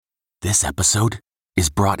This episode is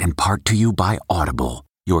brought in part to you by Audible,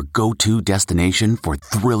 your go-to destination for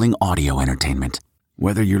thrilling audio entertainment.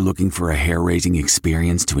 Whether you're looking for a hair-raising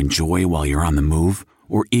experience to enjoy while you're on the move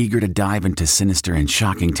or eager to dive into sinister and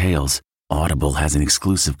shocking tales, Audible has an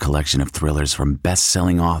exclusive collection of thrillers from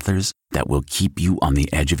best-selling authors that will keep you on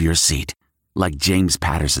the edge of your seat. Like James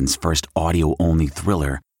Patterson's first audio-only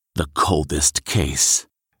thriller, The Coldest Case.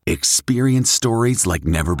 Experience stories like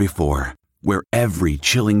never before, where every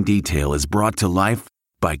chilling detail is brought to life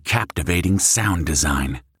by captivating sound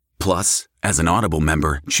design. Plus, as an Audible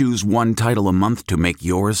member, choose one title a month to make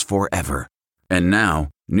yours forever. And now,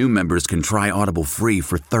 new members can try Audible free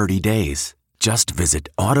for 30 days. Just visit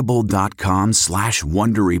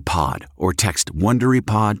audible.com/WonderyPod or text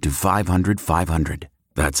WonderyPod to 500-500.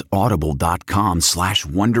 That's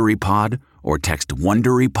audible.com/WonderyPod or text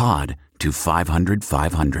WonderyPod to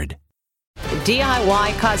 500-500.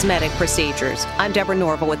 DIY cosmetic procedures. I'm Deborah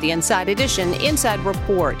Norville with the Inside Edition Inside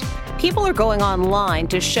Report. People are going online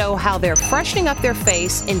to show how they're freshening up their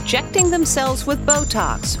face, injecting themselves with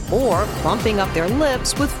Botox, or plumping up their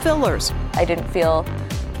lips with fillers. I didn't feel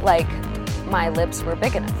like my lips were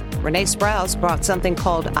big enough. Renee Sprouse brought something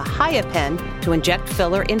called a HyaPen to inject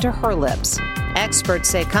filler into her lips. Experts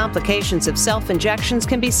say complications of self-injections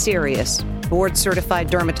can be serious. Board-certified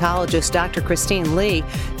dermatologist Dr. Christine Lee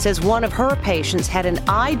says one of her patients had an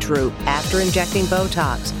eye droop after injecting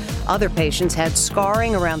Botox. Other patients had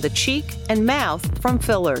scarring around the cheek and mouth from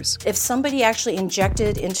fillers. If somebody actually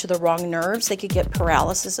injected into the wrong nerves, they could get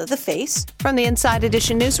paralysis of the face. From the Inside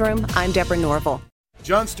Edition newsroom, I'm Deborah Norville.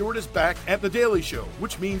 Jon Stewart is back at The Daily Show,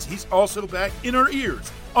 which means he's also back in our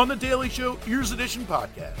ears on The Daily Show Ears Edition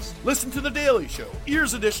podcast. Listen to The Daily Show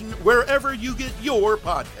Ears Edition wherever you get your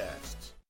podcasts.